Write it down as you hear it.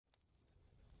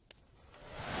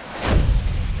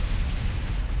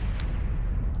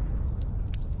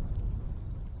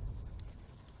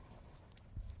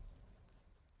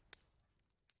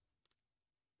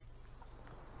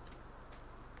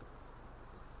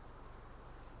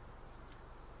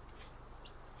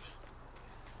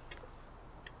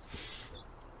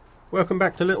Welcome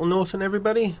back to Little Norton,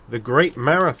 everybody. The great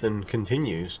marathon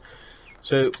continues.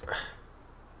 So,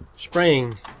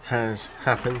 spraying has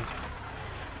happened.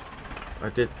 I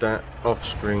did that off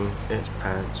screen. It's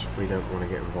pants. We don't want to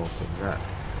get involved in that.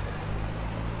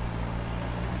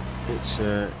 It's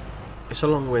a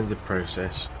long-winded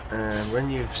process, and when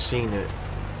you've seen it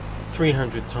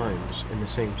 300 times in the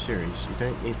same series, you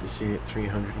don't need to see it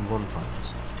 301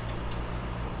 times.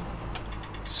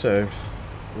 So,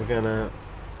 we're gonna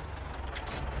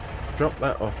drop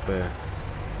that off there.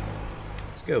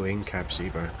 Let's go in cab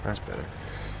Ceebur, that's better.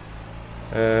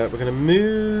 We're going to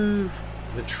move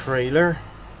the trailer.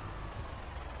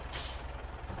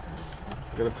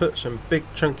 We're going to put some big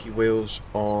chunky wheels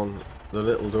on the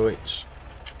little Deutz.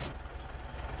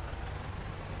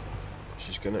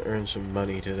 She's going to earn some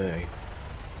money today.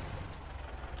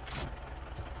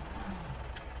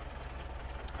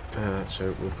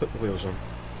 So we'll put the wheels on.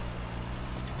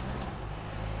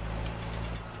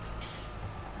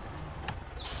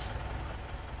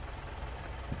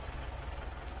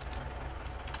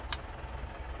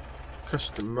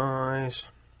 Customize.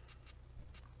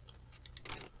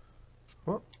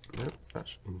 What? Nope,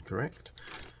 that's incorrect.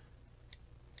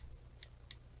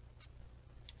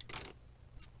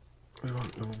 We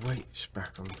want the weights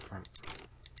back on the front.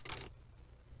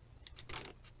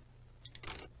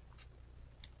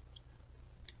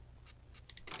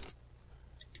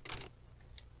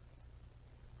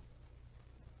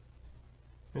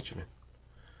 What do you mean?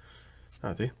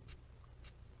 I do.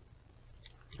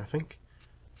 I think.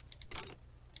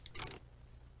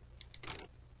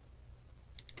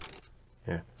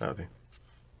 Yeah, that'll do.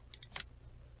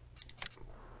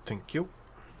 Thank you.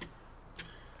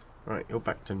 Right, you're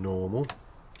back to normal.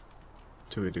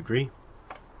 To a degree.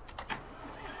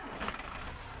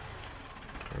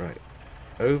 Right.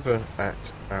 Over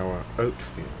at our oat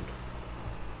field,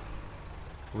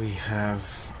 we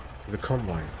have the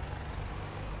combine.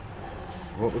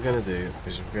 What we're going to do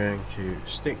is we're going to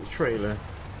stick the trailer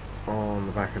on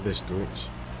the back of this Deutz.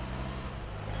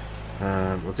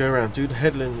 We'll go around, do the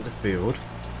headland of the field,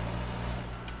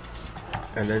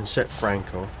 and then set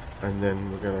Frank off, and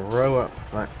then we're going to row up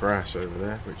that grass over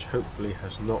there, which hopefully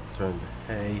has not turned to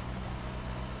hay.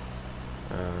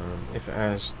 If it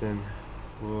has, then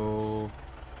we'll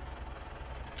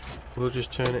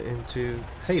just turn it into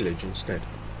haylage instead.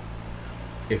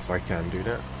 If I can do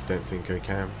that. Don't think I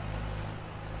can.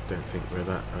 Don't think we're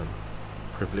that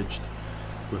privileged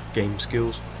with game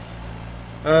skills.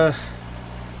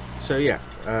 So yeah,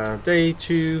 day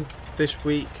 2 this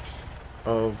week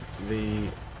of the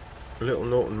Little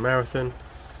Norton Marathon.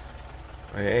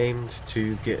 I aimed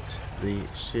to get the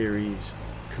series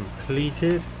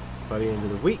completed by the end of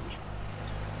the week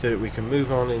so that we can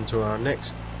move on into our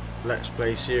next Let's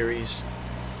Play series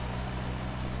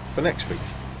for next week.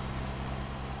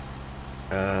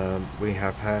 We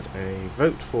have had a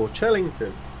vote for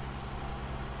Chellington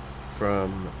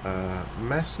from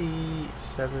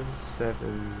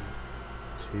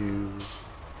Massey772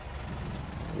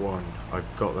 1.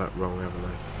 I've got that wrong, haven't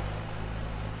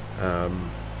I?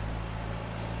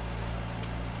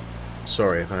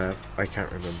 Sorry if I have. I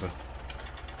can't remember.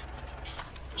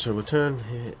 So we'll turn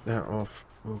that off.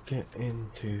 We'll get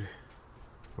into.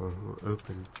 Well, we'll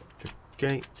open the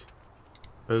gate.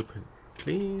 Open,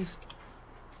 please.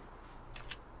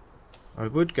 I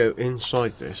would go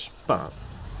inside this, but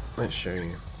let's show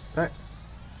you. That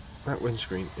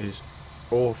windscreen is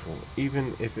awful.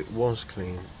 Even if it was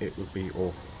clean, it would be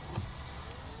awful.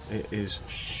 It is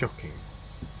shocking.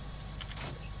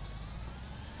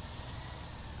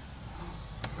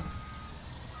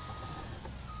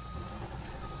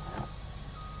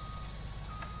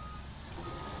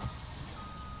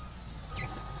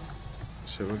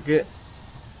 So we'll get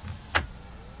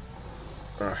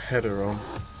our header on.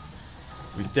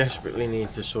 We desperately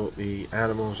need to sort the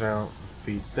animals out and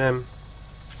feed them.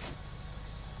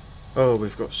 Oh,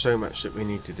 we've got so much that we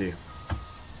need to do.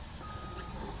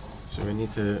 So we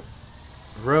need to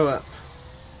row up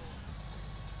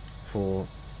for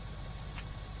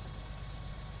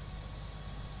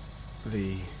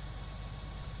the...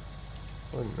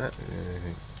 Wasn't that doing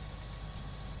anything?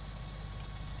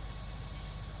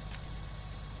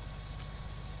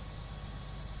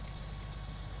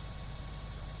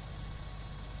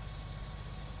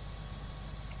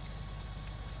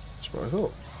 That's what I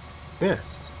thought. Yeah.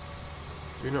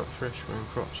 Do not thresh when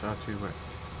crops are too wet.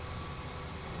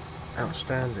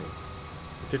 Outstanding.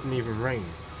 It didn't even rain.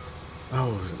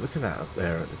 Oh, look at that up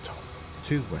there at the top.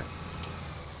 Too wet.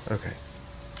 Okay.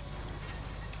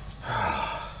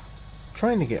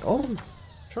 Trying to get on.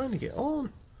 Trying to get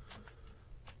on.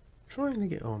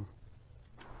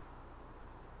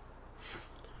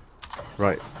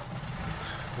 Right.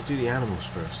 We'll do the animals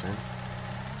first then.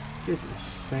 Goodness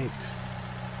sakes.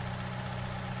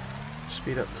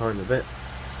 Speed up time a bit.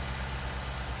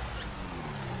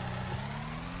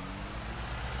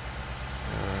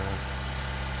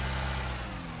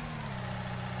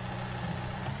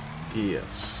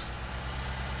 Yes.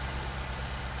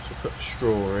 So put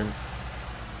straw in.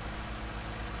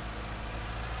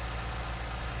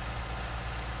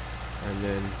 And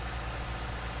then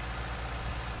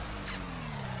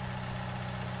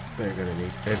they're going to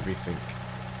need everything.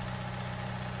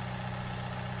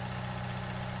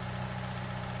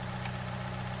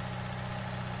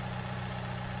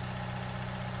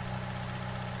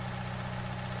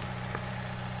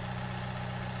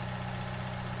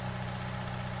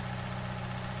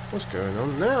 What's going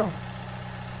on now?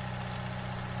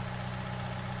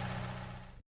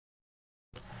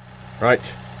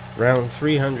 Right, round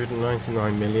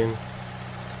 399 million.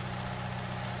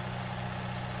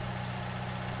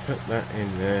 Put that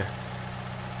in there.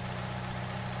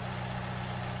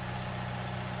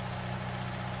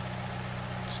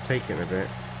 It's taking a bit.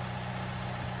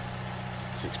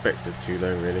 It's expected to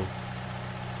though, really.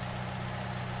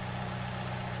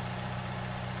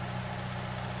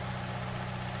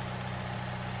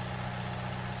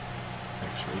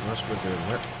 Actually, whilst we're doing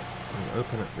that, I'm going to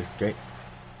open up this gate.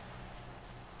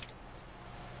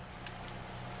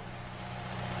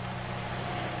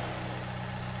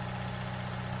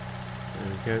 There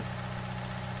we go.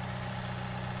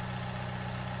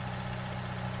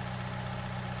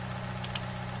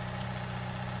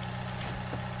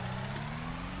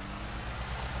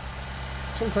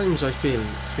 Sometimes I feel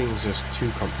things are too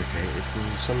complicated,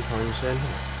 and sometimes they're not.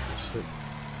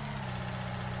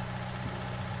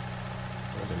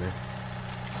 I don't know.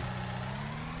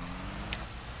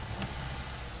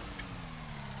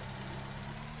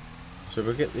 So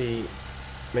we'll get the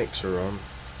mixer on.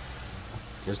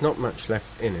 There's not much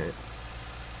left in it,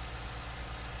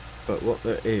 but what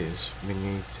there is, we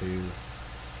need to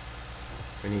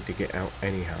get out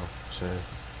anyhow. So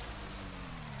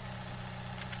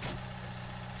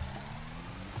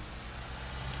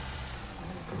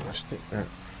I'm gonna stick that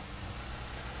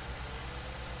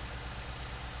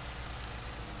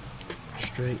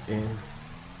straight in.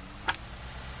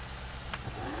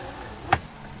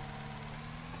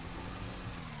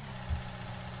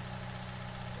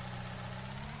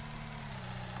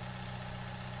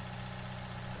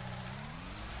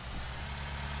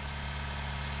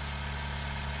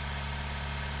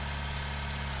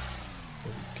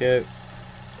 There we go.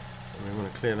 And we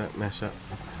want to clear that mess up.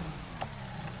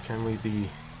 Can we be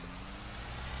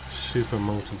super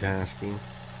multitasking?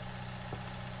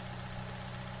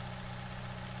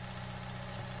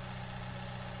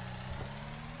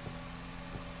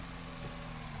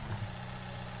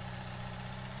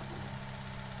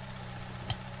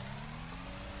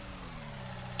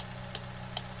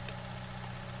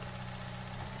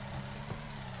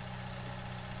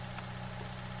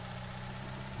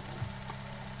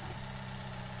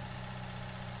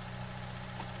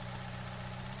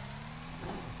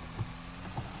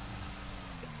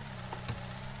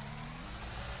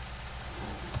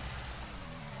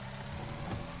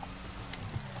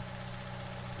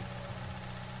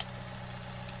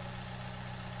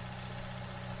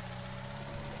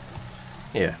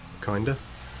 Yeah, kinda.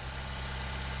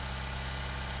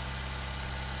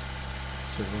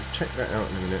 So we'll check that out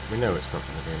in a minute. We know it's not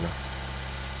going to be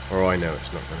enough. Or I know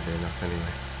it's not going to be enough anyway.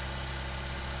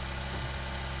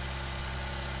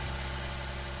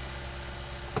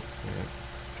 Yeah,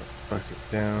 drop the bucket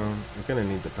down. We're going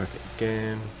to need the bucket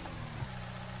again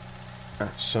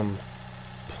at some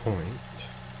point.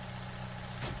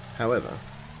 However,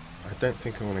 I don't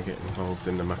think I want to get involved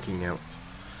in the mucking out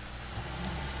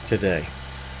today.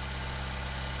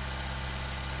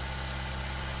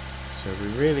 So we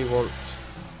really want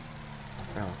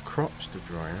our crops to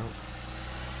dry out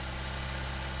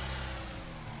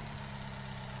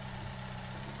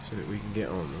so that we can get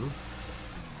on them.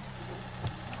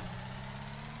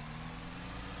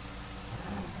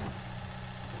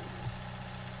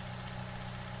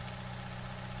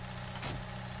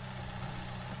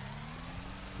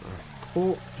 A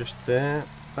fork just there.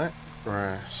 That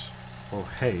grass, or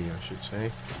hay I should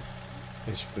say,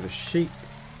 is for the sheep,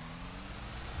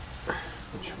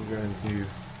 which we're going to do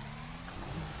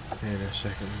in a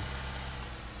second.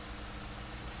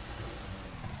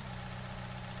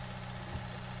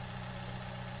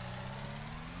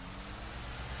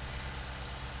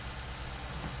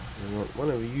 We want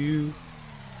one of you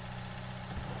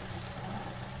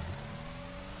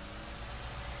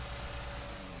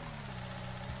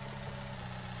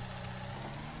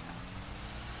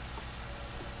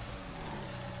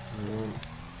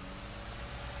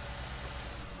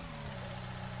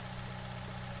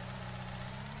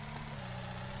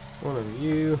One of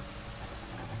you.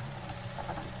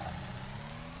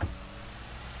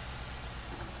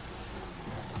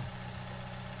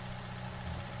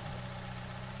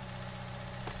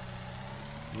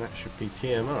 And that should be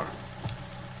TMR.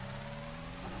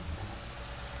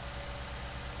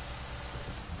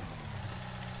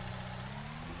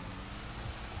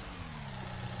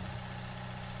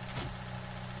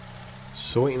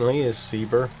 Certainly is,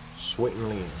 Ceebur.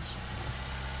 Certainly is.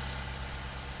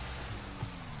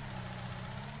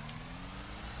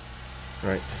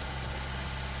 Right.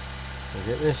 We'll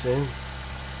get this in.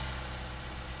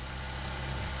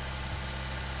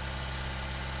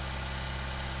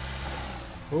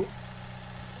 Oh.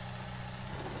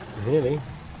 Nearly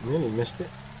missed it.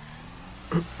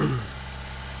 I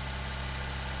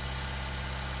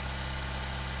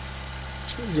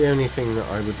suppose the only thing that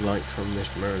I would like from this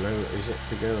Merlot is it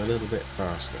to go a little bit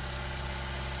faster.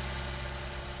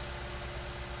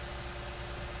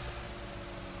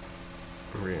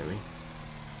 Really.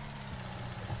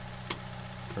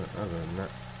 But other than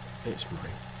that, it's my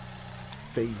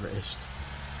favouriteest.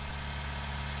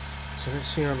 So let's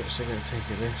see how much they're going to take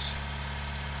of this.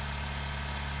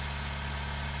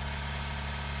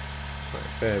 Quite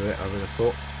a fair bit, I would have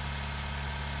thought.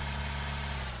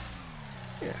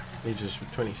 Yeah, leaves us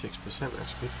with 26%,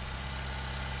 that's good.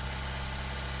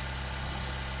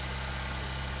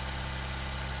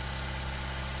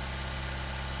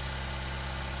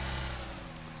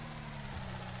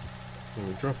 So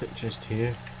we'll drop it just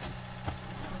here.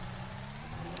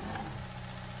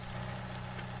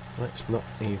 Let's not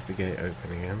leave the gate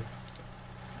open again.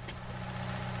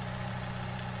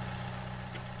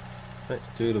 Let's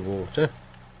do the water.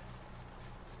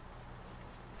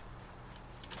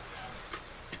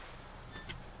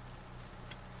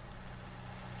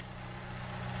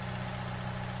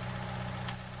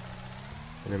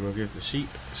 And then we'll give the sheep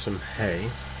some hay,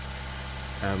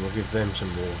 and we'll give them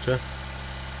some water.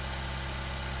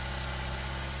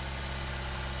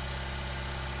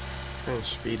 And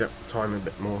speed up the time a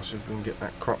bit more so if we can get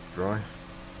that crop dry.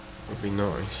 Would be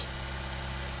nice.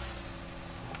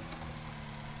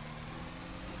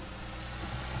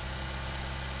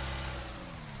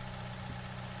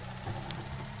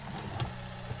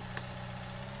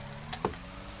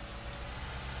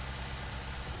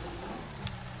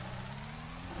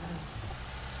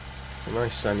 It's a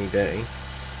nice sunny day. I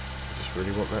just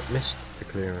really want that mist to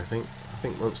clear, I think. I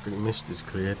think once the mist is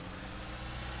cleared,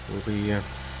 we'll be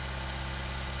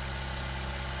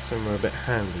somewhere a bit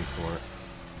handy for it.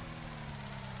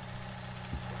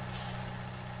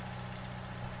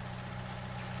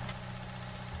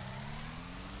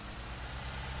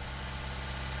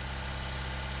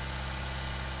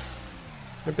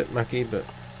 A bit mucky, but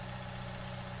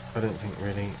I don't think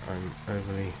really I'm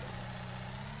overly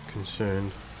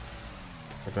concerned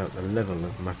about the level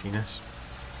of muckiness.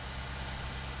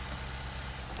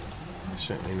 It's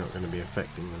certainly not going to be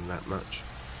affecting them that much.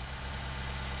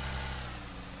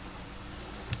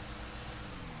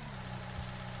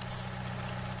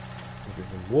 We'll give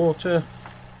them water.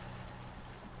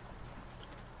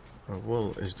 Our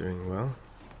wool is doing well.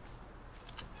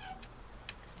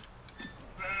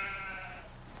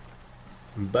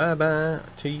 Bye bye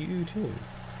to you too.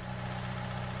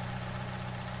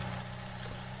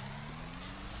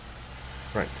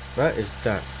 Right, that is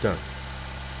that done.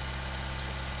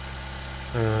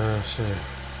 So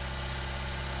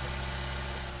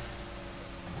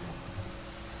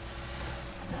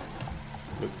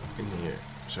look in here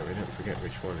so we don't forget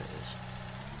which one it is.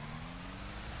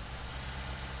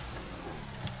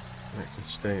 That can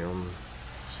stay on.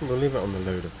 So we'll leave it on the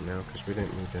loader for now because we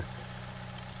don't need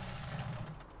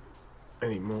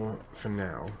any more for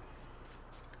now.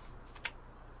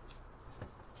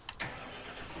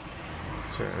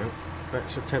 So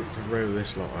let's attempt to row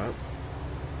this lot up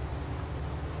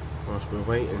whilst we're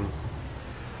waiting.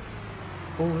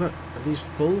 Oh look, are these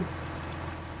full?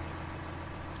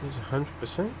 These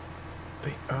 100%?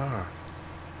 They are.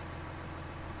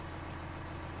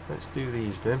 Let's do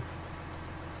these then.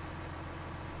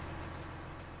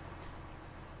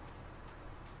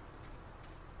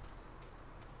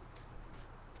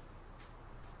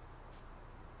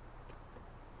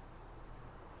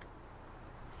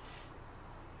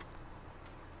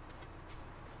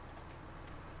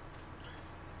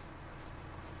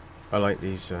 I like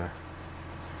these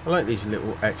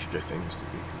little extra things that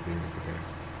you can do with the game.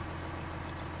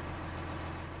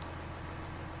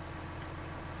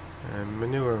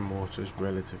 Manure and water is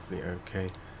relatively okay.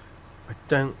 I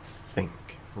don't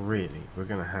think really we're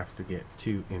going to have to get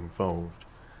too involved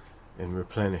in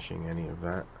replenishing any of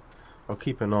that. I'll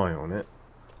keep an eye on it,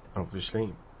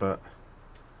 obviously, but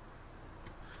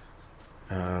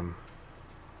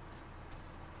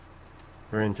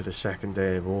we're into the second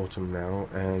day of autumn now,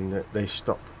 and they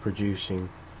stop producing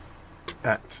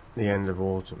at the end of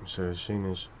autumn. So as soon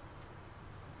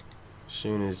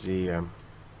as the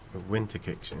winter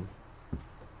kicks in,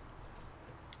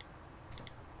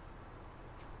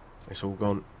 it's all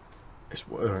gone. It's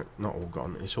not all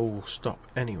gone. It's all stopped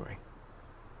anyway.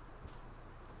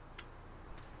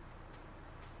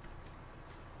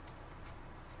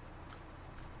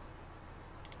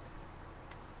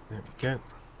 There we go.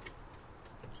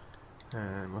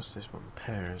 And what's this one?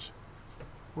 Pears.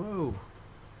 Whoa!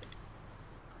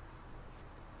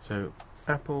 So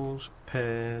apples,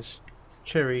 pears,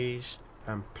 cherries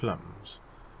and plums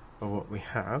are what we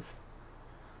have.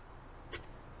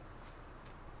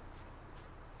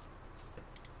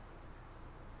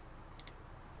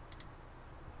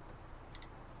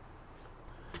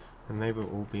 And they will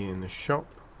all be in the shop.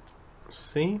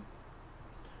 See?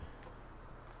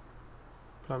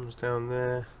 Plums down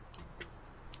there.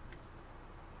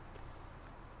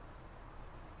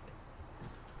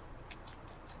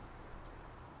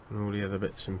 And all the other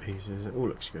bits and pieces. It all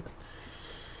looks good.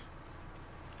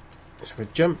 So we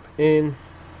jump in.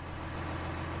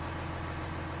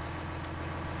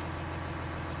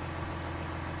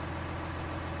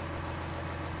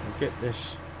 And get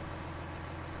this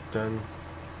done.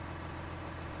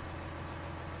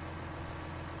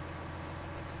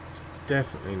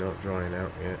 Definitely not drying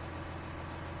out yet.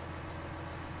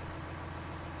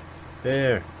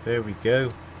 There we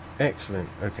go. Excellent.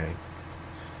 Okay.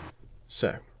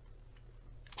 So,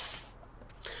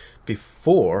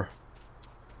 before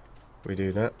we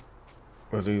do that,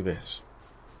 we'll do this.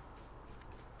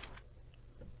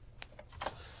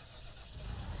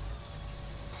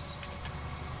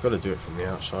 Got to do it from the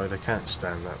outside. I can't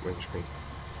stand that windscreen.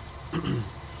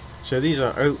 So these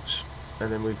are oats.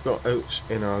 And then we've got oats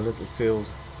in our little field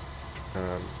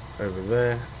over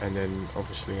there, and then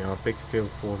obviously our big field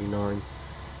 49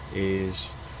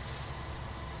 is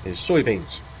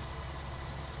soybeans.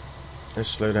 Let's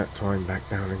slow that time back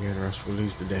down again, or else we'll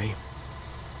lose the day.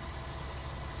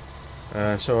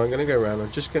 So I'm going to go around.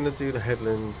 I'm just going to do the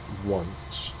headland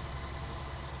once,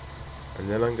 and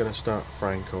then I'm going to start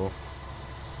Frank off.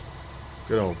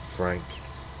 Good old Frank.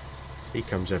 He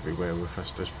comes everywhere with us,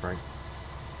 does Frank.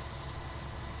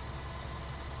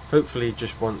 Hopefully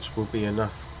just once will be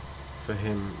enough for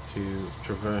him to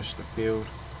traverse the field.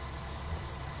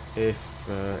 If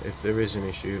there is an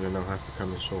issue, then I'll have to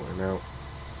come and sort him out.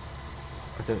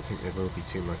 I don't think there will be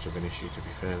too much of an issue, to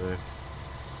be fair though.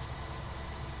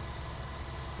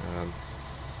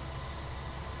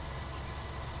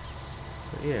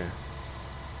 But yeah,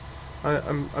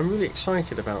 I'm really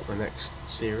excited about the next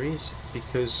series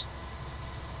because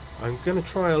I'm going to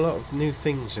try a lot of new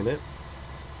things in it.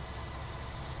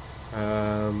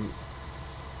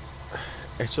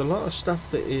 It's a lot of stuff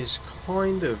that is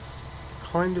kind of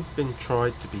been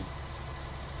tried to be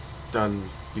done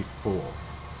before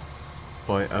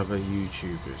by other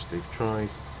YouTubers.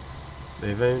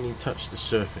 They've only touched the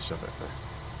surface of it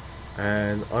though,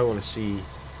 and I want to see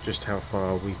just how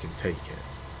far we can take it.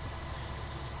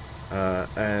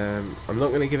 I'm not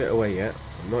going to give it away yet.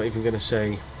 I'm not even going to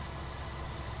say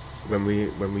when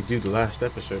we do the last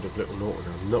episode of Little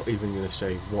Norton. I'm not even going to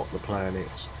say what the plan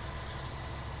is.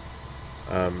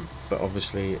 But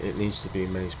obviously it needs to be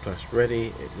Maize Plus ready,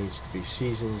 it needs to be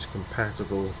seasons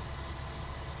compatible,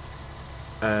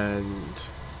 and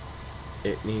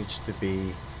it needs to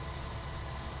be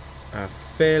a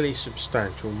fairly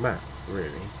substantial map,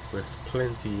 really, with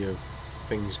plenty of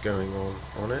things going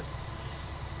on it.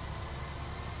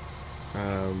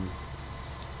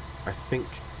 I think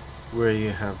we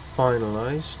have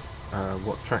finalised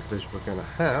what tractors we're going to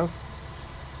have.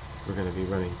 We're going to be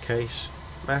running Case,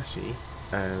 Massey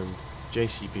and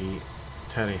JCB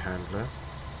telehandler,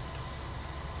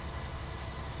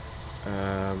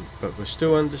 but we're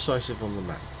still undecisive on the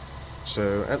map.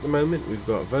 So at the moment we've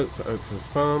got a vote for Oakford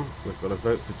Farm, we've got a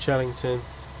vote for Chellington.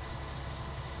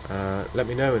 Let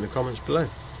me know in the comments below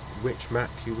which map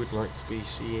you would like to be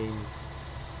seeing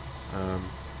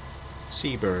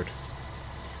Ceebur.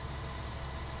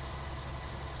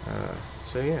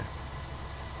 So yeah,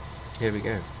 here we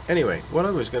go. Anyway, what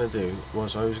I was going to do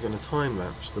was I was going to time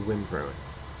lapse the windrowing.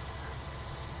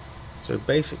 So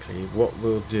basically what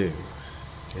we'll do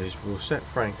is we'll set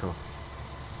Frank off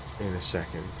in a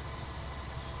second,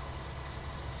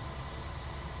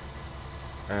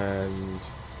 and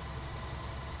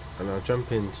I'll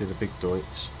jump into the big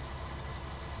doits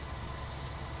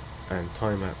and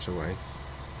time lapse away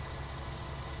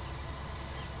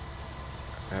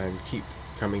and keep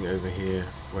coming over here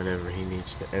whenever he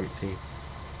needs to empty,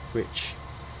 which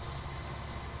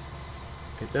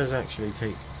It does actually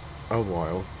take a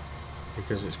while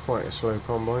because it's quite a slow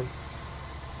combine.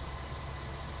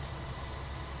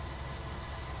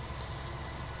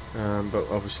 But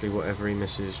obviously whatever he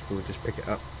misses, we'll just pick it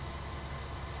up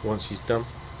once he's done.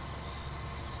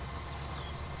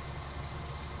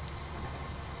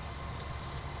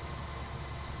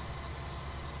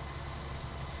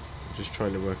 I'm just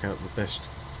trying to work out the best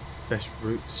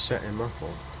route to set him off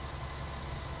on.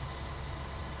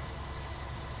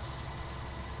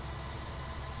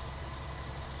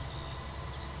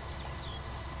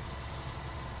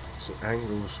 So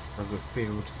angles of the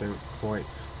field don't quite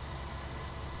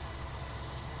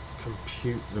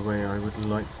compute the way I would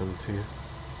like them to.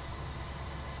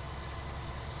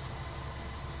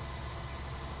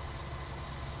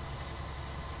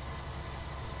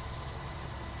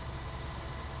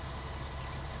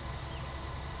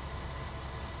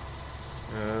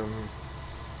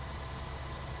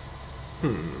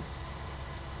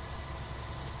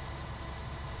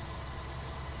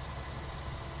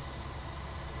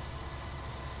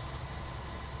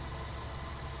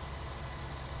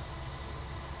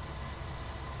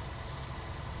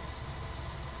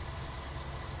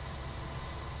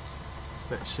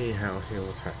 Let's see how he'll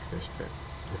attack this bit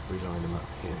if we line him up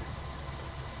here.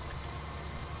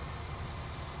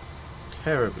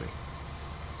 Terribly.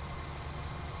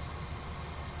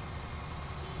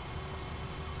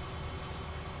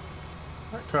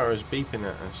 That car is beeping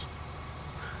at us.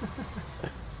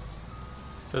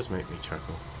 Does make me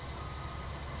chuckle.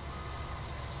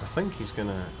 I think he's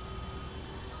gonna...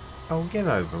 Oh, give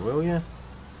over, will ya?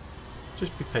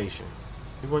 Just be patient.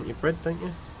 You want your bread, don't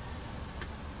you?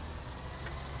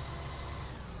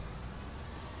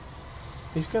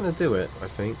 He's gonna do it, I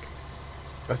think.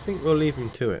 I think we'll leave him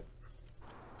to it.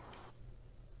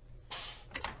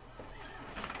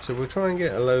 So we'll try and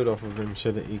get a load off of him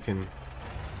so that he can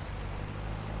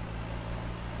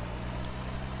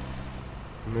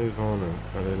move on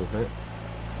a little bit.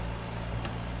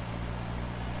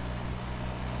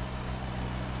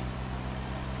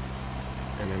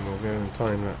 And then we'll go and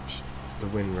time lapse the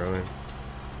windrow in.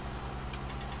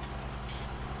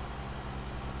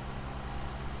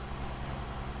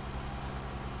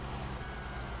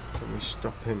 Can we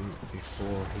stop him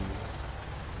before he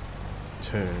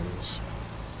turns?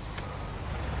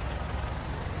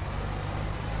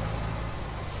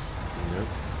 Nope.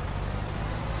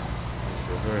 He's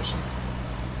reversing.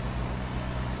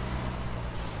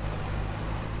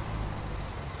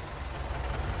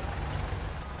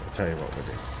 I'll tell you what we'll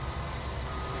do.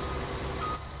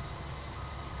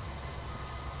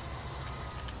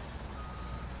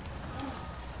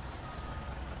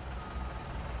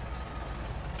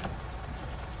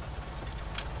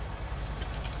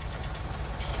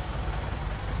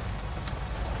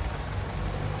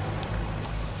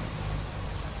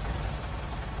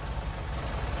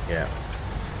 Yeah,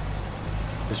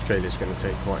 this trailer's going to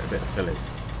take quite a bit of filling,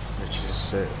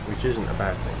 which isn't a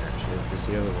bad thing actually, because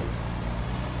the other one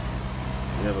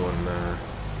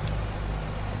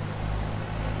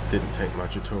didn't take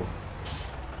much at all.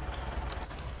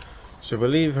 So we'll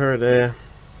leave her there.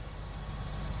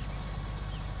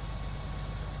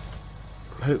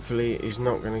 Hopefully he's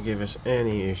not going to give us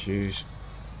any issues.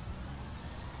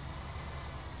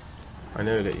 I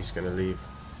know that he's going to leave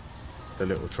the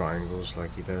little triangles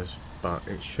like he does, but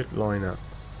it should line up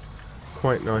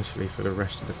quite nicely for the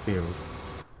rest of the field.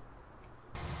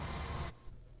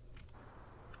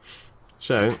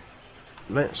 So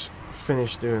let's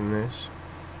finish doing this.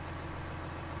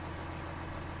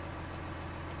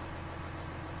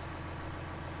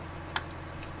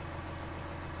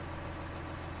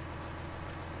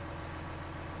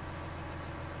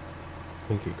 I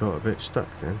think it got a bit stuck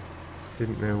then.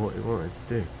 Didn't know what he wanted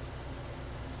to do.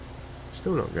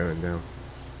 Still not going down.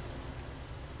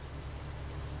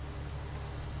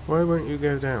 Why won't you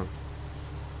go down?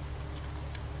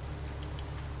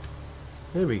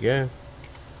 There we go.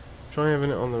 Try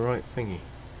having it on the right thingy.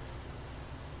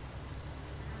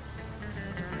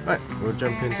 Right, we'll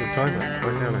jump into the time lapse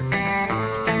right now then.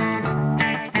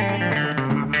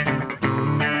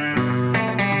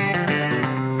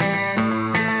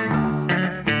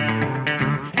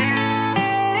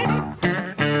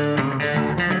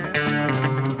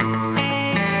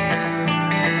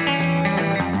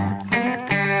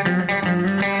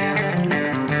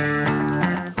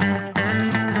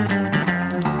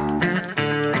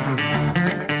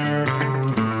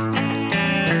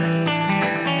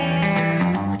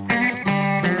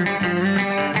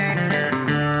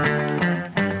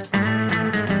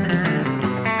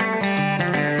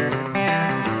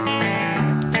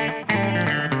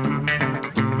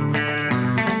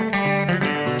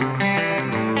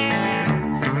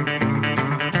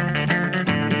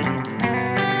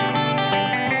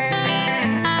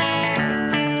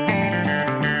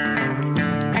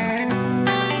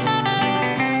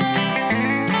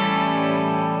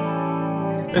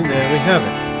 And there we have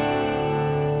it.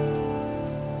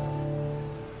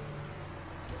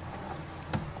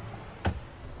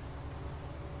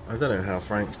 I don't know how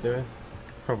Frank's doing.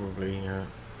 Probably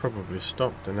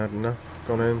stopped and had enough.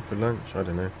 Gone home for lunch. I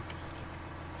don't know.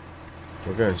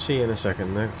 We'll go and see in a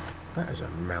second though. That is a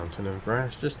mountain of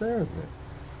grass just there, isn't it?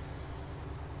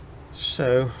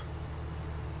 So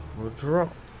we'll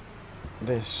drop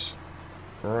this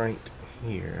right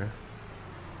here.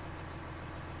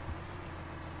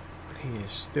 He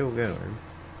is still going.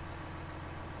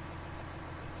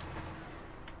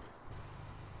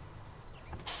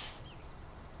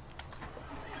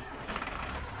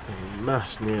 He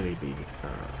must nearly be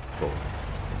full.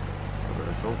 I would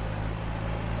have thought.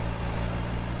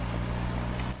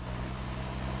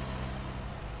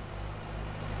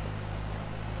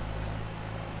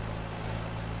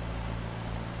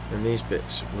 And these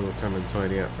bits we'll come and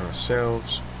tidy up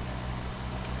ourselves.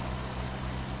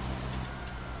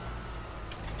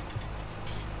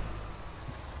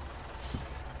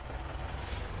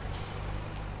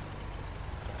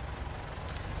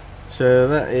 So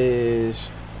that is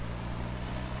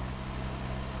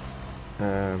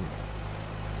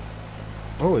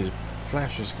oh, his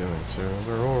flash is going, so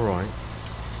we're alright.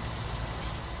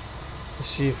 Let's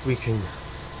see if we can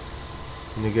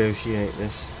negotiate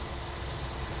this.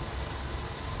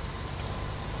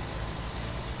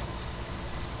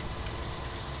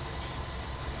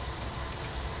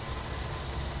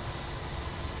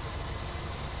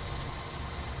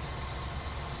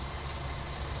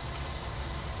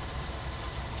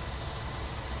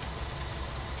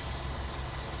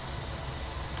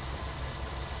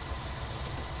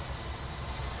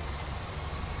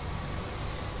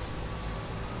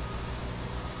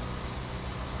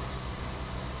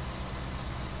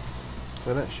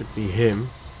 So that should be him,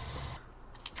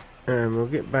 and we'll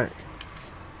get back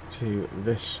to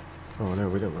this. Oh no,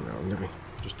 we don't want that on, do we?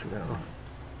 Just took that off.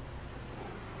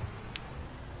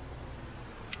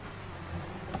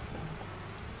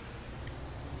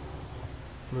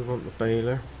 We want the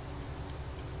baler.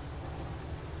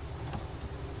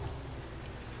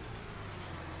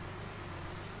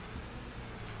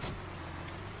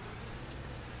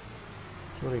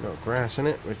 It's already got grass in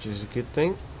it, which is a good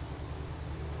thing.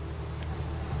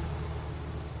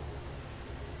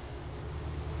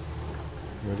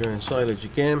 We're going silage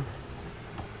again.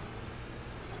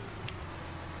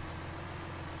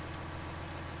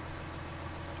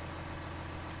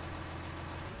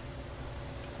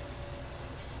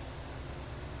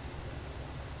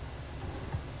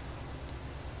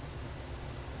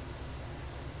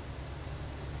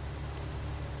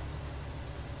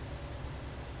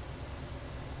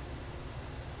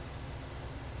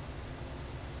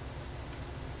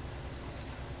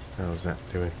 How's that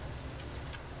doing?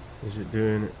 Is it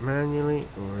doing it manually,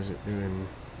 or is it doing...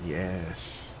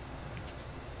 Yes.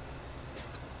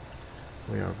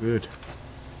 We are good.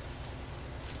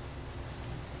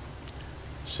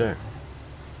 So.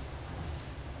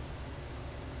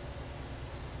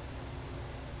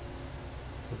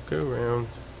 We'll go around.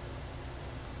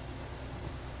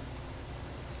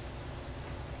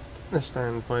 Don't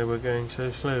understand why we're going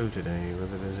so slow today,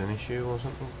 whether there's an issue or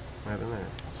something. I don't know.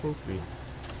 It seems to be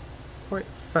quite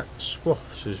fat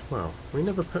swaths as well. We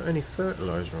never put any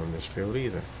fertilizer on this field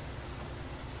either,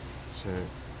 so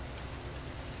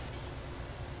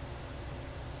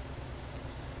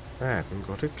I haven't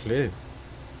got a clue.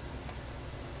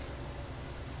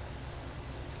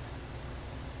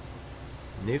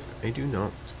 Nope, I do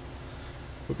not.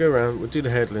 We'll go around, we'll do the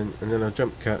headland, and then I'll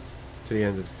jump cut to the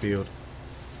end of the field.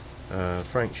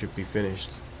 Frank should be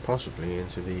finished possibly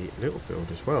into the little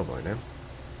field as well by then.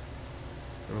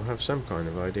 We'll have some kind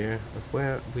of idea of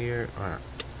where we're at.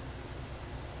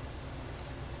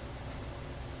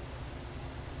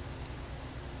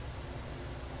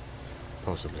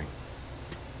 Possibly.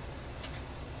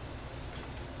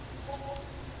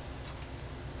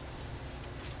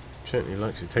 Certainly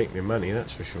likes to take my money,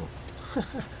 that's for sure.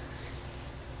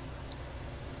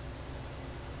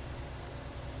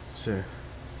 So,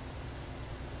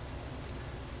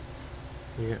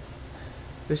 yeah.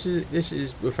 This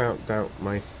is without doubt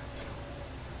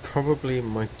probably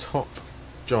my top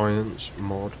Giants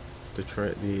mod,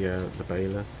 the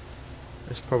baler.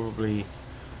 It's probably,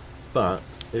 but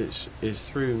it's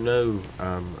through no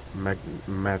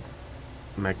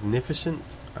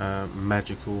magnificent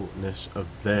magicalness of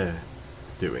their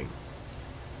doing.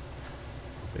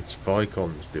 It's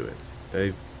Vicon's doing.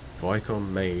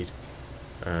 Vicon made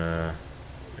an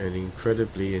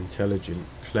incredibly intelligent,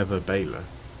 clever baler.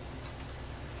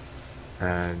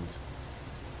 And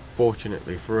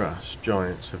fortunately for us,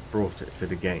 Giants have brought it to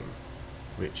the game.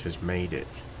 which has made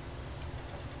it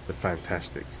the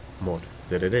fantastic mod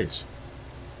that it is,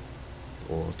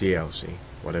 or DLC,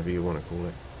 whatever you want to call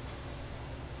it.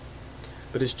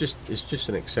 But it's just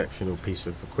an exceptional piece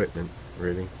of equipment,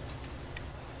 really.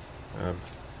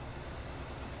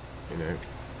 You know,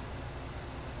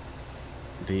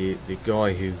 the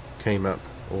guy who came up,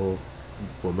 or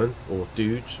woman, or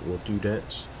dudes, or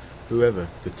dudettes, whoever,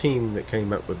 the team that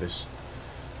came up with this,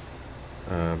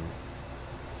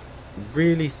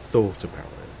 really thought about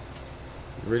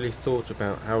it. Really thought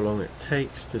about how long it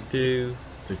takes to do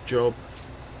the job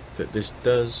that this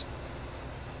does,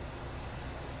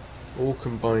 all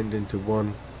combined into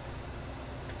one.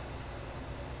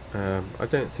 I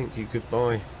don't think you could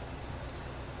buy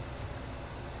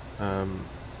a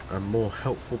more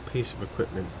helpful piece of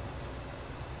equipment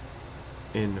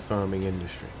in the farming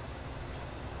industry.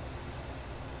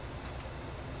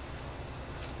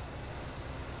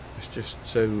 It's just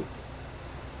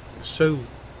so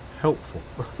helpful.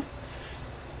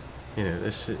 You know,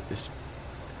 this is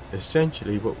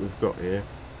essentially what we've got here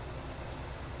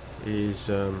is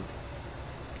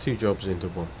 2 jobs into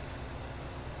one,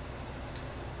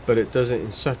 but it does it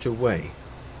in such a way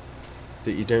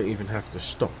that you don't even have to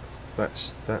stop.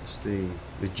 That's the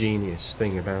genius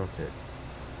thing about it.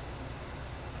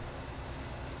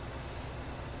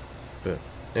 But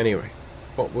anyway,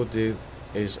 what we'll do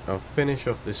is I'll finish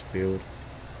off this field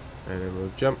and then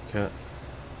we'll jump cut.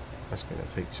 That's going to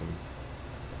take some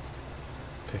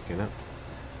picking up.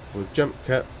 We'll jump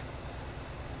cut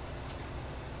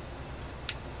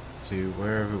to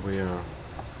wherever we are.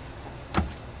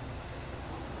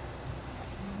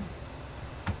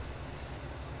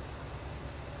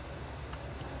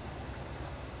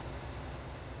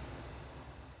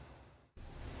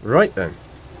 Right then,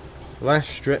 last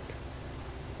strip,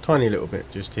 tiny little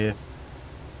bit just here.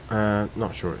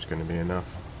 Not sure it's going to be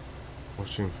enough. We'll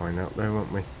soon find out though,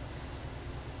 won't we?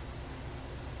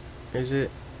 Is it?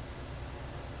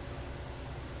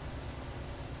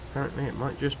 Apparently it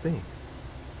might just be.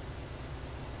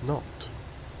 Not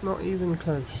even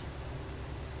close.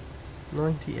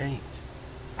 98.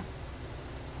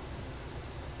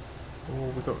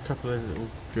 Oh, we've got a couple of little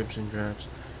dribs and drabs.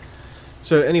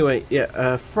 So anyway,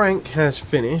 yeah, Frank has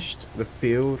finished the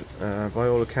field. By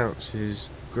all accounts, his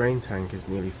grain tank is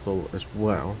nearly full as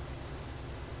well.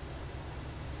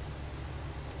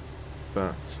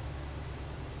 But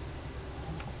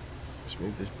let's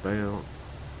move this bale.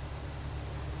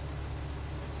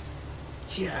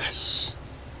 Yes!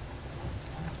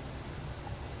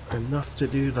 Enough to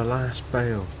do the last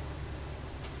bale.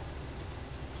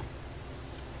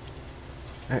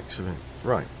 Excellent.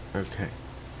 Right, okay.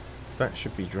 That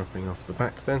should be dropping off the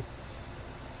back then.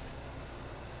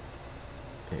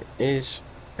 It is.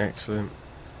 Excellent.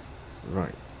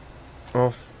 Right.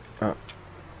 Off, up,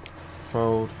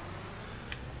 fold.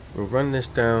 We'll run this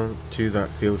down to that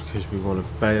field because we want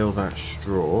to bale that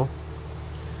straw.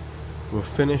 We'll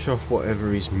finish off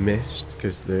whatever he's missed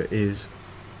because there is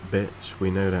bits, we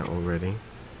know that already.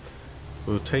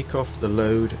 We'll take off the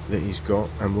load that he's got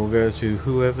and we'll go to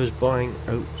whoever's buying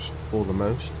oats for the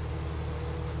most,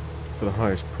 for the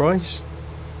highest price,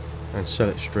 and sell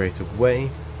it straight away.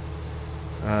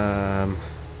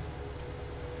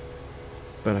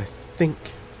 But I think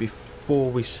before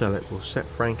we sell it, we'll set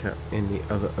Frank up in the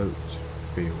other oats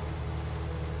field.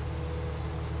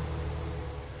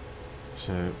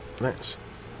 So let's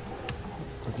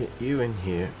get you in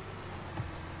here.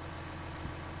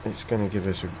 It's going to give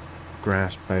us a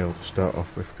grass bale to start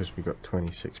off with because we got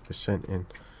 26% in.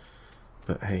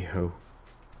 But hey ho,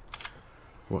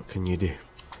 what can you do?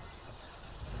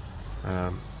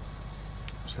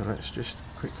 So let's just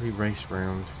quickly race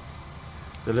round.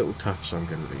 The little tufts I'm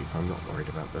going to leave. I'm not worried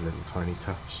about the little tiny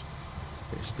tufts.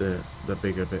 It's the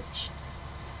bigger bits.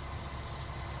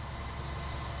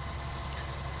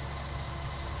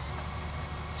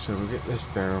 So we'll get this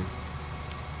down.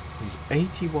 He's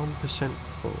 81%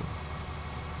 full,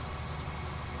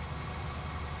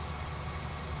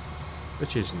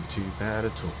 which isn't too bad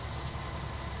at all.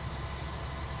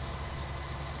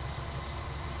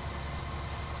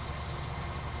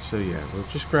 So yeah, we'll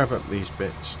just grab up these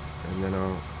bits and then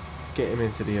I'll get him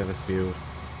into the other field.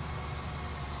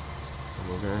 And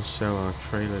we're going to sell our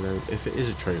trailer load. If it is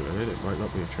a trailer load, it might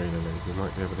not be a trailer load. We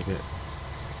might be able to get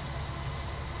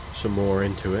some more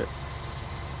into it.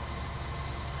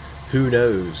 Who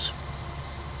knows?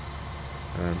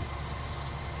 I'm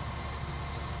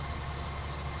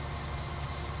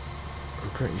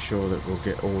pretty sure that we'll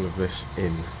get all of this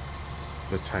in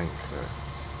the tank there.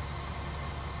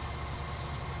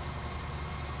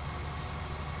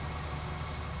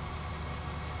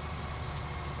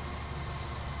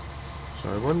 So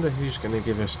I wonder who's going to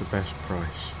give us the best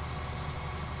price.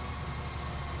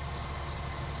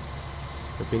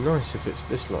 It'd be nice if it's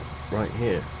this lot right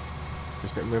here,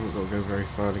 because then we haven't got to go very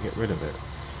far to get rid of it.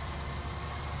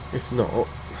 If not,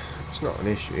 it's not an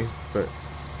issue, but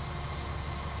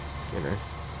you know,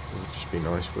 it would just be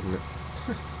nice, wouldn't it?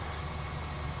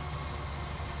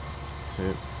 So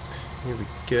here we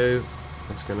go.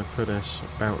 That's going to put us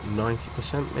about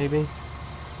 90% maybe,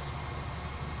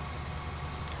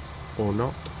 or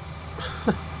not.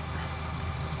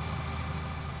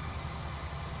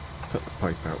 Put the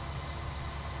pipe out.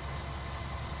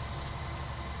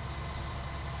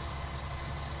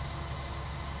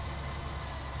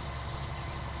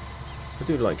 I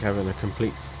do like having a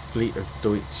complete fleet of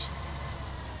Deutz.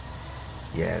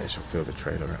 Yeah, this will fill the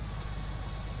trailer up.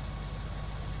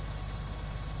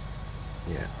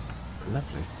 Yeah,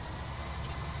 lovely.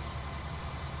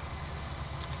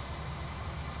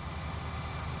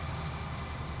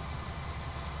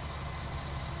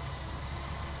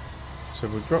 So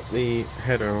we'll drop the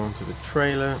header onto the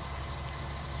trailer,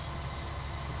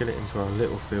 get it into our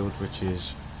little field, which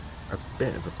is a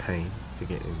bit of a pain to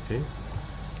get into,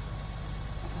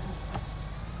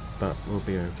 but we'll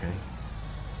be okay.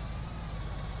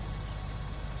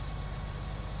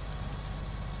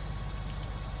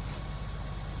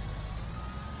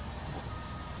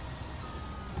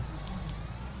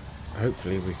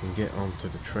 Hopefully we can get onto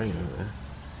the trailer there.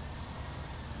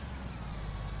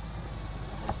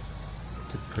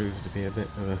 Could prove to be a bit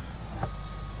of a...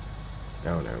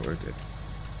 Oh no, we're good.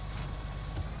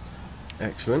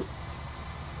 Excellent.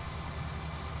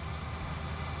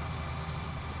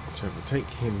 So we'll take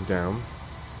him down.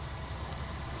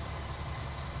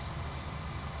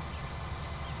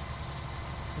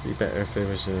 It'd be better if there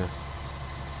was a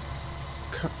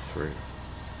cut through.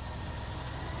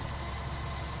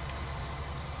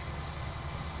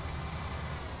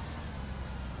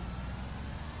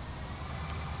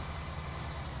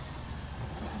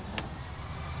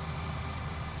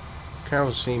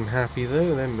 Cows seem happy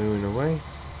though, they're mooing away,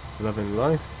 loving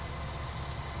life.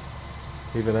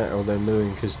 Either that or they're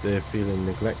mooing because they're feeling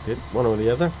neglected, one or the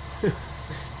other.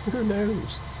 Who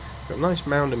knows? Got a nice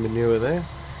mound of manure there.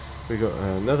 We've got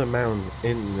another mound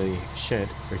in the shed,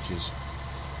 which is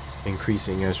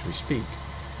increasing as we speak.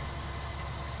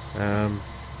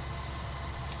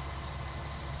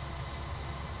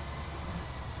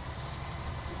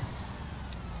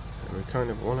 We kind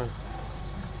of want to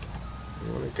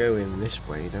go in this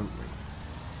way, don't we?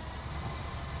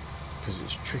 Because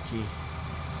it's tricky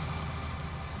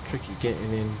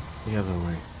getting in the other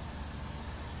way.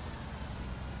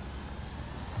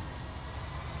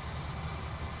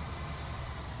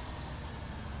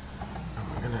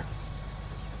 And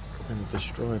we're gonna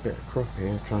destroy a bit of crop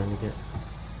here, trying to get...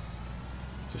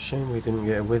 It's a shame we didn't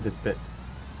get a withered bit.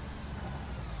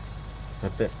 A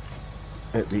bit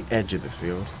at the edge of the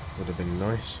field would have been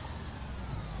nice.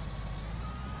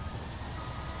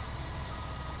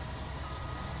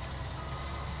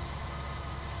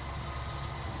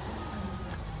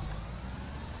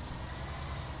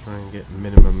 Try and get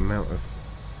minimum amount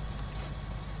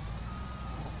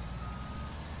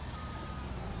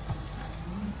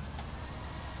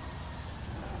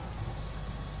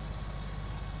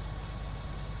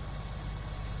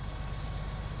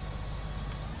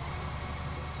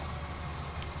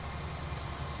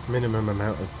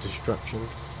of destruction.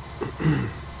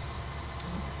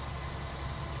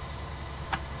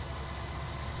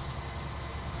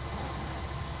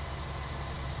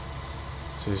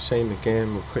 So same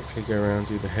again, we'll quickly go around,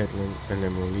 do the headland, and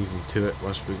then we'll leave them to it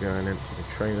whilst we go and empty the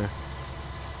trailer.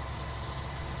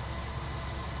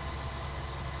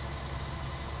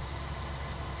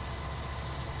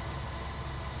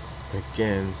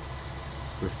 Again,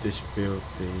 with this field,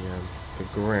 the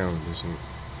ground isn't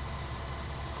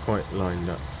quite lined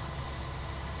up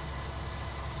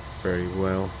very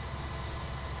well.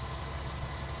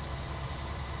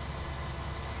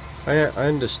 I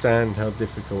understand how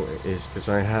difficult it is, because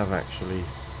I have actually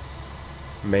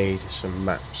made some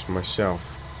maps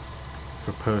myself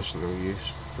for personal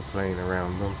use, for playing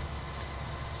around on.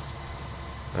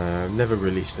 Never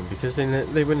released them because they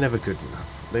were never good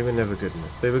enough. They were never good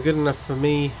enough. They were good enough for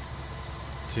me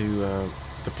to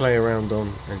play around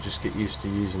on and just get used to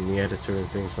using the editor and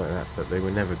things like that, but they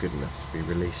were never good enough to be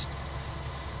released.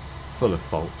 Full of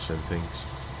faults and things.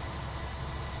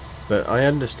 But I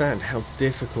understand how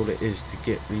difficult it is to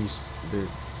get the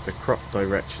crop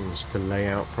directions to lay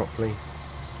out properly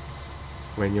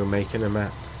when you're making a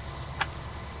map.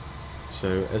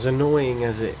 So as annoying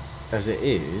as it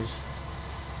is,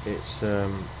 it's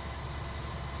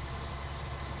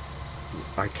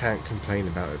I can't complain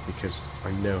about it because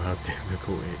I know how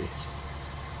difficult it is.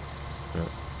 But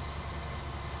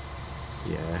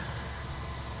yeah,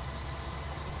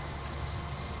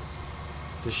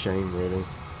 it's a shame, really.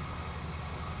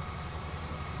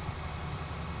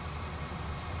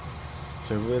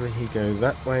 So will he go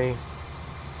that way?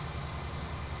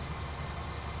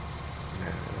 No,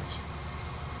 that's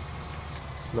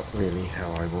not really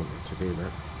how I want him to do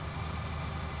that.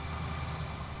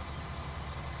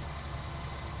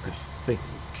 I think,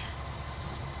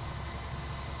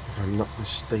 if I'm not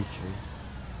mistaken,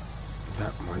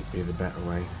 that might be the better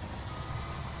way.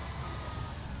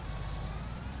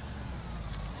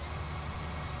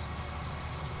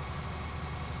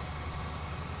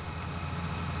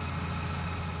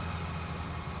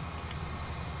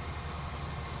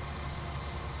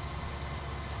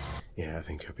 Yeah, I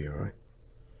think he'll be alright.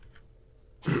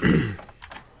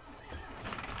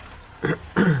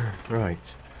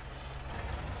 Right.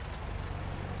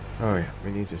 Oh yeah, we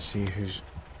need to see who's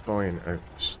buying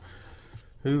oats.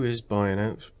 Who is buying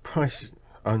oats? Price has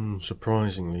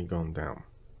unsurprisingly gone down.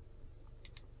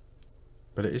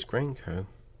 But it is Grainco,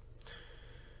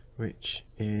 which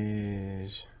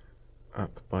is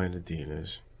up by the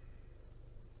dealers.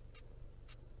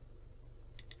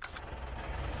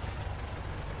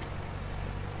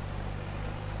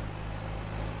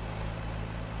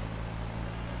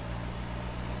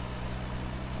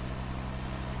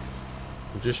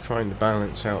 I'm just trying to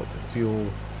balance out the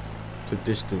fuel to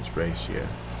distance ratio.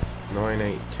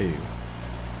 982.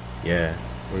 Yeah,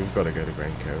 we've got to go to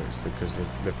Grainco. It's because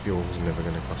the fuel's never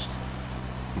going to cost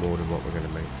more than what we're going to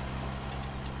make.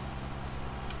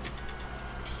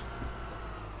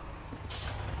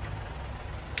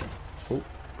 Oh.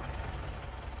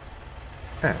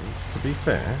 And, to be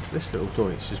fair, this little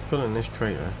Deutz is pulling this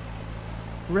trailer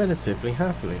relatively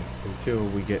happily until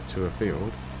we get to a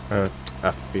field. A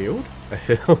field? A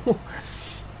hill?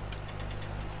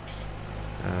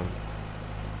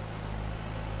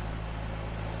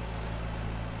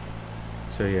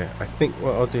 So yeah, I think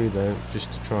what I'll do though,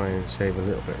 just to try and save a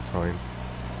little bit of time,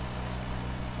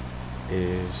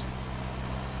 is,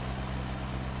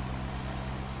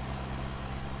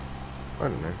 I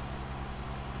don't know,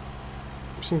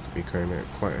 we seem to be going at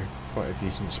quite a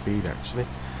decent speed actually.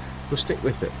 We'll stick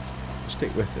with it. We'll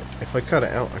stick with it. If I cut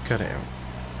it out, I cut it out.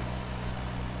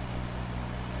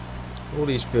 All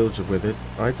these fields are withered.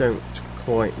 I don't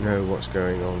quite know what's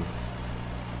going on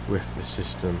with the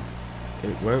system.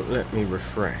 It won't let me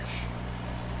refresh.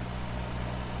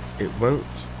 It won't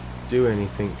do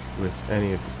anything with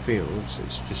any of the fields.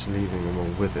 It's just leaving them all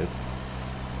withered.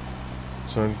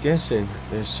 So I'm guessing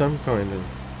there's some kind of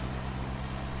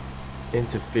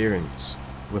interference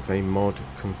with a mod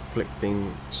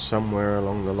conflicting somewhere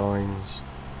along the lines.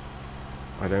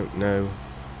 I don't know.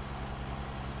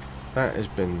 That has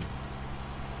been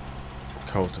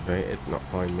cultivated, not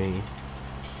by me.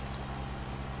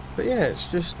 But yeah,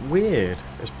 it's just weird.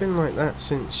 It's been like that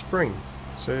since spring.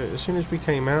 So as soon as we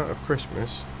came out of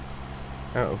Christmas,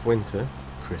 out of winter,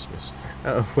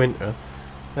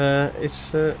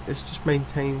 it's just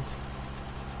maintained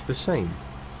the same.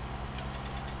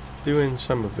 Doing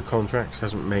some of the contracts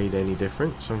hasn't made any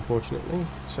difference, unfortunately.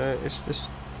 So it's just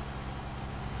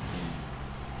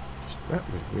that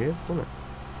was weird, wasn't it?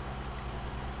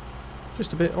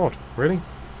 Just a bit odd, really.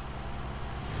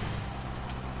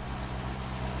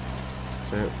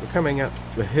 So we're coming up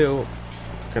the hill.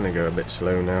 We're going to go a bit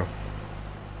slow now.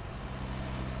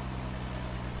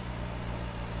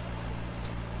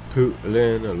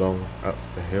 Pootling along up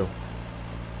the hill.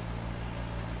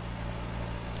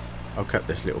 I'll cut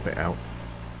this little bit out.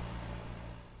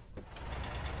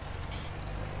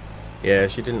 Yeah,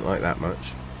 she didn't like that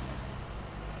much.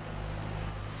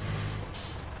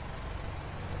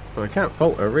 But I can't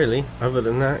fault her really, other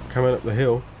than that, coming up the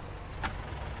hill.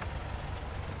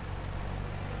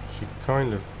 She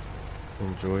kind of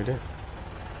enjoyed it.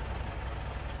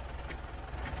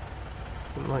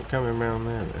 Didn't like coming around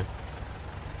there though.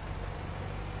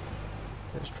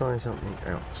 Let's try something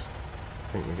else.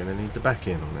 I think we're going to need the back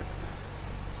end on it.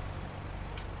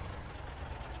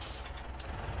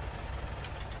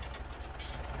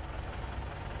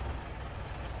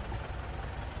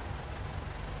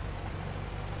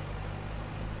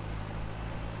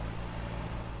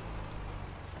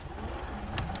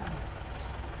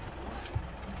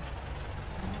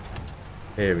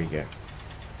 There we go.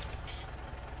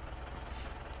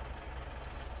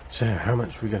 So, how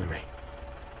much are we going to make?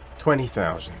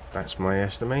 20,000. That's my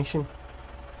estimation.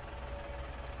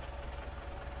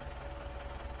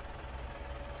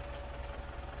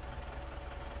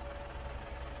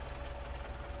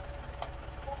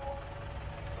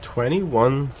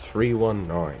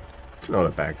 21,319. Not a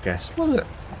bad guess, was it?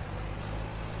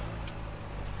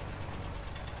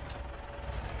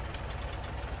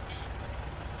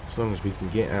 As long as we can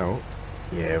get out.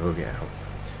 Yeah, we'll get out.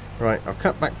 Right, I'll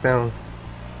cut back down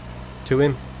to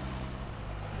him,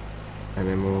 and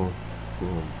then we'll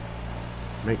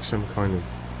make some kind of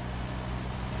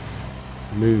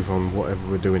move on whatever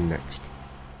we're doing next.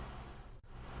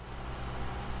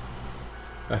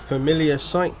 A familiar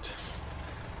sight,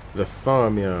 the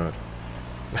farmyard.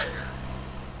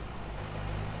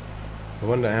 I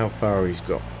wonder how far he's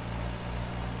got.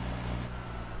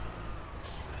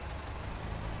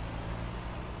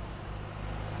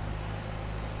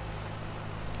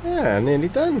 Yeah, nearly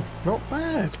done. Not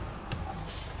bad.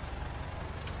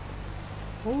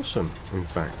 Awesome, in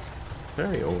fact.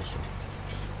 Very awesome.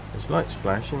 His light's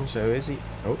flashing, so is he...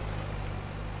 Oh,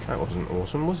 that wasn't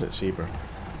awesome, was it, Ceebur?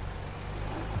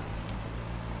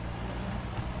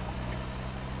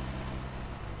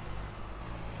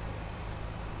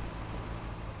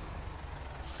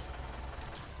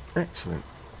 Excellent.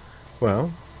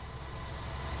 Well,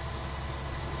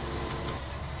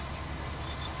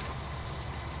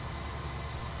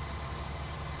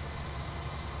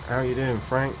 how you doing,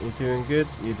 Frank? You doing good?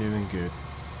 You're doing good.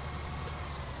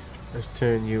 Let's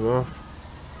turn you off.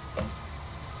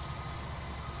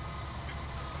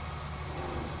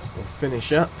 We'll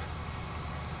finish up.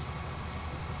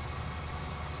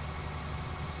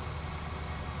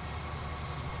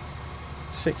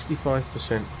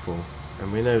 %65% full.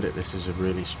 And we know that this is a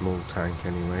really small tank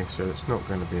anyway, so it's not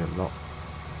going to be a lot.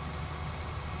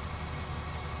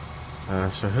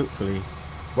 So hopefully,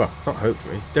 well, not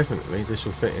hopefully, definitely this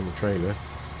will fit in the trailer.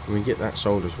 And we can get that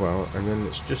sold as well, and then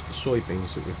it's just the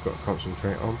soybeans that we've got to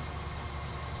concentrate on.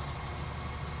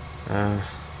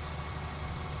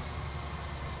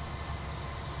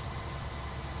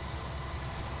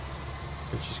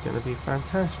 Which is going to be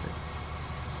fantastic.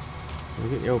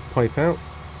 We'll get the old pipe out.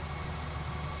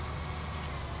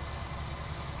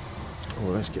 Oh,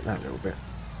 let's get that little bit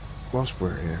whilst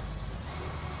we're here.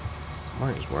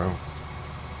 Might as well.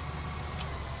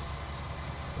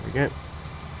 There we go.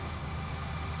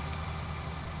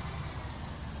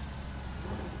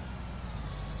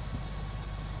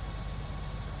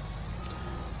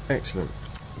 Excellent.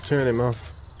 Turn him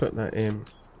off, put that in,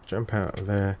 jump out of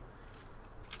there,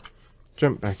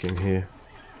 jump back in here.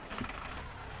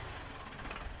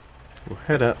 We'll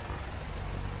head up.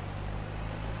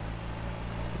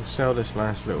 We'll sell this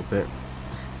last little bit.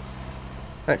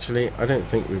 Actually, I don't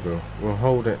think we will. We'll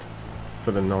hold it for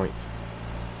the night.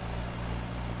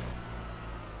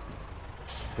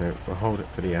 No, we'll hold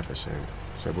it for the episode.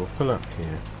 So we'll pull up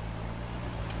here.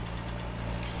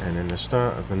 And in the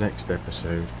start of the next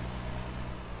episode,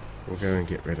 we'll go and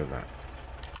get rid of that.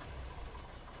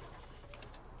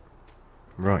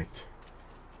 Right.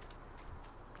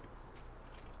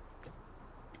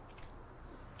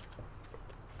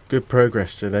 Good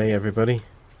progress today, everybody.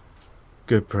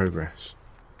 Good progress.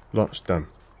 Lots done.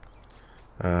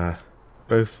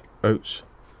 Both oat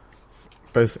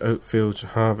fields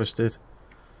harvested.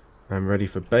 I'm ready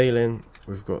for baling.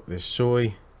 We've got this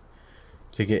soy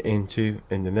to get into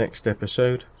in the next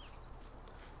episode,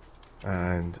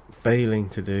 and baling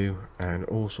to do, and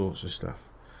all sorts of stuff.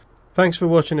 Thanks for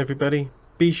watching, everybody.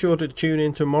 Be sure to tune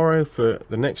in tomorrow for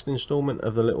the next installment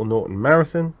of the Little Norton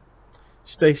Marathon.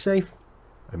 Stay safe,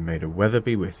 and may the weather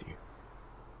be with you.